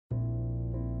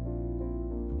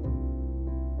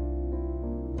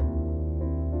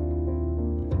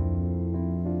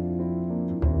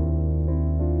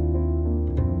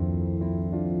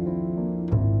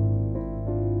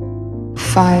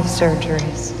5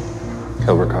 surgeries.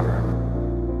 He'll recover.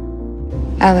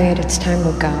 Elliot, it's time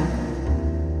to go.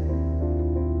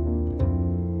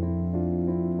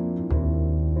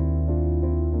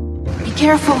 Be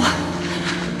careful.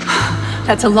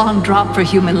 That's a long drop for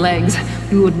human legs.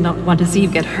 We would not want to see you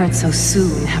get hurt so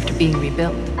soon after being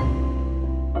rebuilt.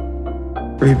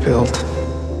 Rebuilt?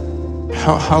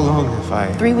 How long have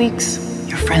I... 3 weeks.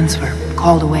 Your friends were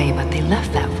called away, but they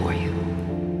left that for you.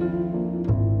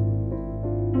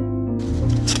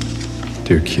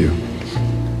 Dear Q,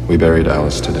 we buried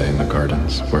Alice today in the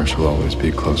gardens, where she'll always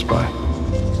be close by.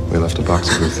 We left a box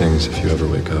of her things if you ever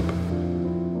wake up.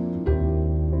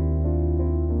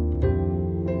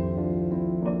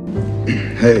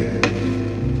 Hey.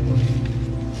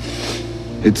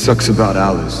 It sucks about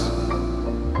Alice.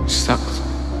 Sucks.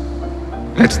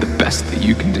 That's the best that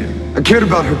you can do. I cared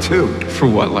about her too. For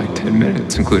what, like 10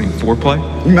 minutes, including foreplay?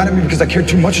 You mad at me because I cared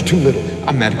too much or too little?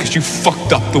 I'm mad because you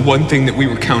fucked up the one thing that we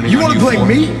were counting on you for. You wanna blame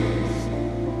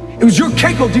me? It was your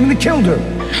Keiko demon that killed her.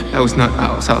 That was not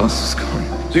Alice. Alice is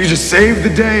gone. So you just saved the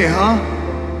day, huh?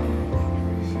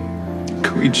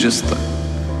 Could we just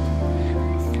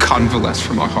convalesce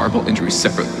from our horrible injuries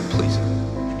separately, please?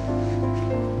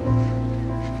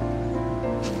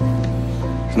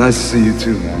 It's nice to see you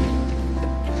too, man.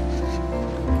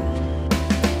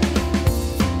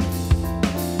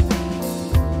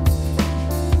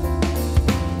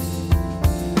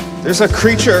 There's a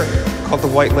creature called the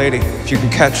White Lady. If you can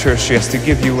catch her, she has to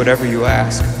give you whatever you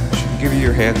ask. She can give you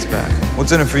your hands back.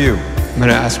 What's in it for you? I'm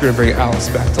gonna ask her to bring Alice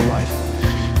back to life.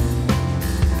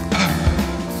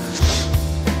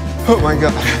 Oh my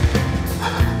God.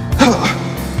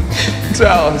 It's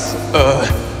Alice.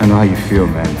 I know how you feel,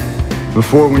 man.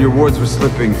 Before, when your words were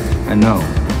slipping, I know.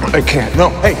 I can't. No.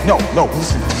 Hey, no,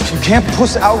 listen. You can't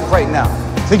puss out right now.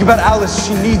 Think about Alice.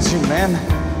 She needs you, man.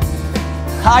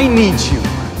 I need you.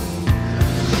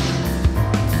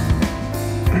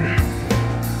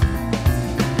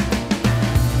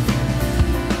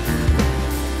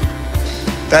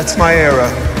 That's my era.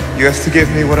 You have to give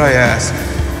me what I ask.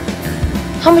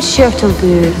 How much do you have to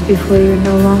lose before you're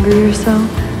no longer yourself?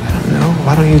 I don't know.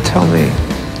 Why don't you tell me?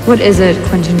 What is it,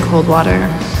 Quentin Coldwater,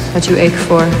 that you ache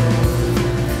for?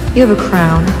 You have a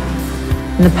crown,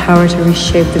 and the power to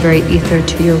reshape the very ether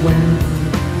to your whim.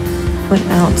 What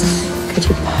else could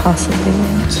you possibly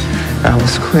want?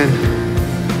 Alice Quinn.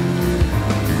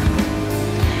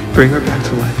 Bring her back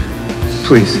to life.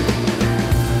 Please.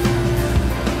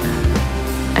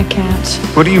 I can't.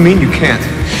 What do you mean you can't?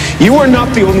 You are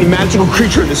not the only magical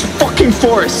creature in this fucking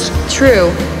forest! True.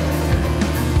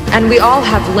 And we all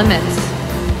have limits.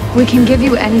 We can give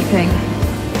you anything,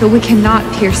 but we cannot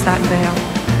pierce that veil.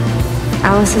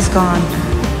 Alice is gone.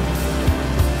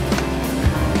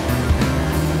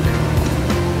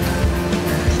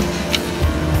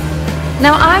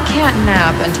 Now I can't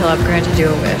nap until I've granted you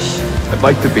a wish. I'd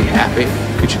like to be happy.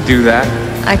 Could you do that?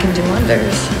 I can do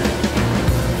wonders.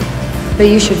 But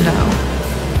you should know,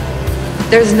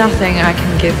 there's nothing I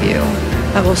can give you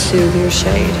that will soothe your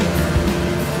shade.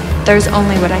 There's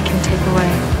only what I can take away.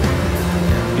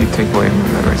 You take away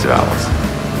my memories of Alice.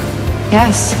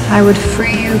 Yes, I would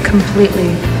free you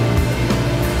completely.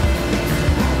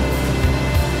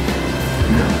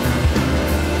 No.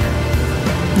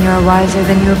 You're wiser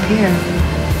than you appear.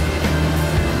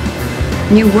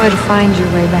 You would find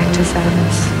your way back to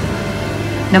sadness,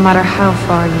 no matter how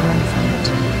far you run from it.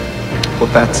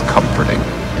 Well, that's comforting.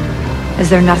 Is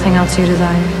there nothing else you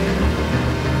desire?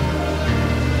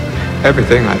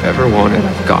 Everything I've ever wanted,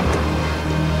 I've got.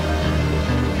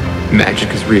 Magic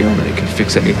is real and it can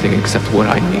fix anything except what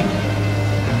I need.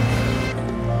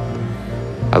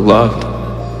 I loved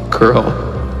a girl.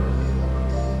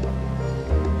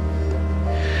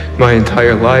 My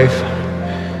entire life,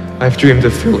 I've dreamed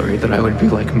of foolery that I would be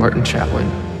like Martin Chatwin.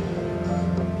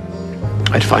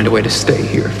 I'd find a way to stay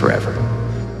here forever.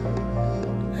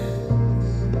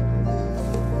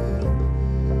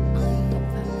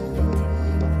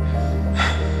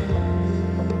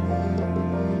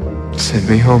 Send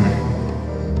me home.